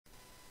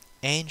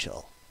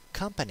Angel,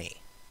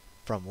 company.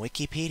 From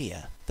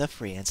Wikipedia, the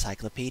free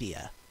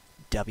encyclopedia.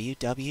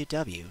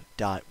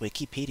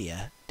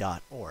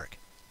 www.wikipedia.org.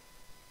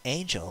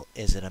 Angel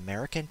is an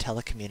American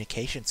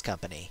telecommunications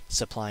company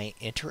supplying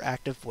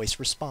interactive voice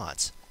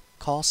response,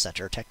 call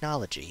center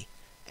technology,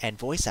 and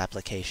voice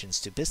applications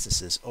to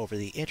businesses over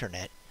the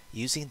Internet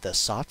using the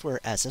software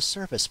as a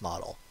service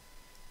model.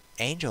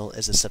 Angel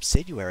is a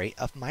subsidiary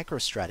of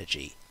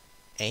MicroStrategy.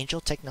 Angel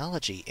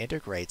technology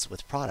integrates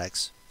with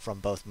products from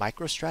both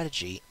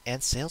MicroStrategy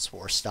and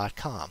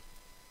Salesforce.com.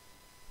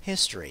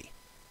 History.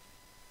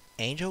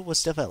 Angel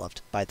was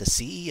developed by the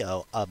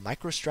CEO of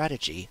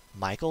MicroStrategy,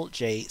 Michael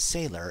J.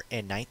 Saylor,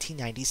 in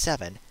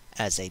 1997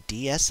 as a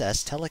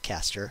DSS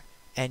Telecaster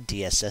and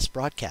DSS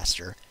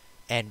Broadcaster,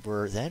 and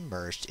were then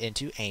merged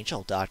into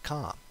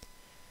Angel.com.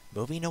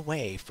 Moving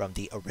away from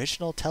the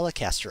original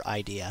Telecaster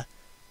idea,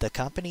 the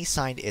company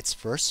signed its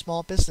first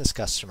small business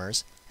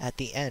customers at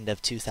the end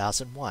of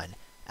 2001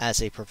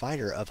 as a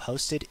provider of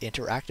hosted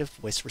interactive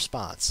voice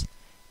response.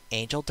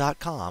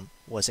 Angel.com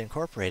was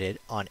incorporated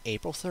on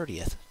April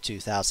 30,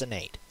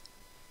 2008.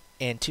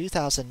 In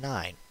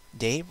 2009,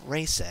 Dave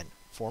Rayson,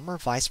 former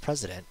vice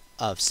president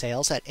of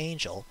sales at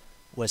Angel,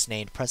 was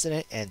named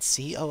president and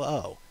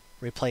COO,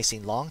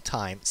 replacing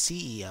longtime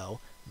CEO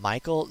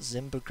Michael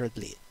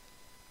Zimbergridley.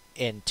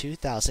 In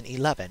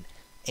 2011,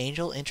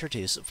 Angel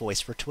introduced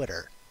Voice for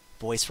Twitter,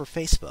 Voice for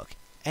Facebook,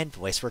 and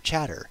Voice for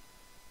Chatter,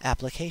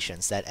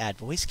 applications that add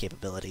voice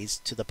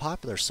capabilities to the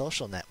popular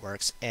social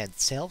networks and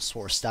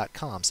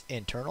Salesforce.com's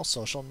internal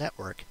social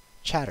network,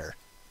 Chatter.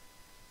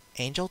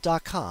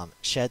 Angel.com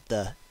shed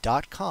the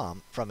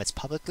 .com from its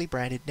publicly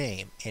branded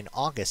name in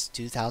August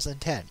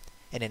 2010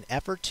 in an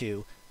effort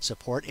to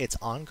support its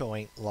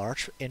ongoing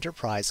large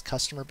enterprise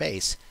customer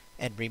base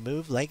and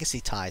remove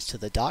legacy ties to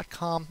the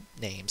 .com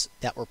names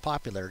that were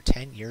popular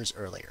 10 years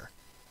earlier.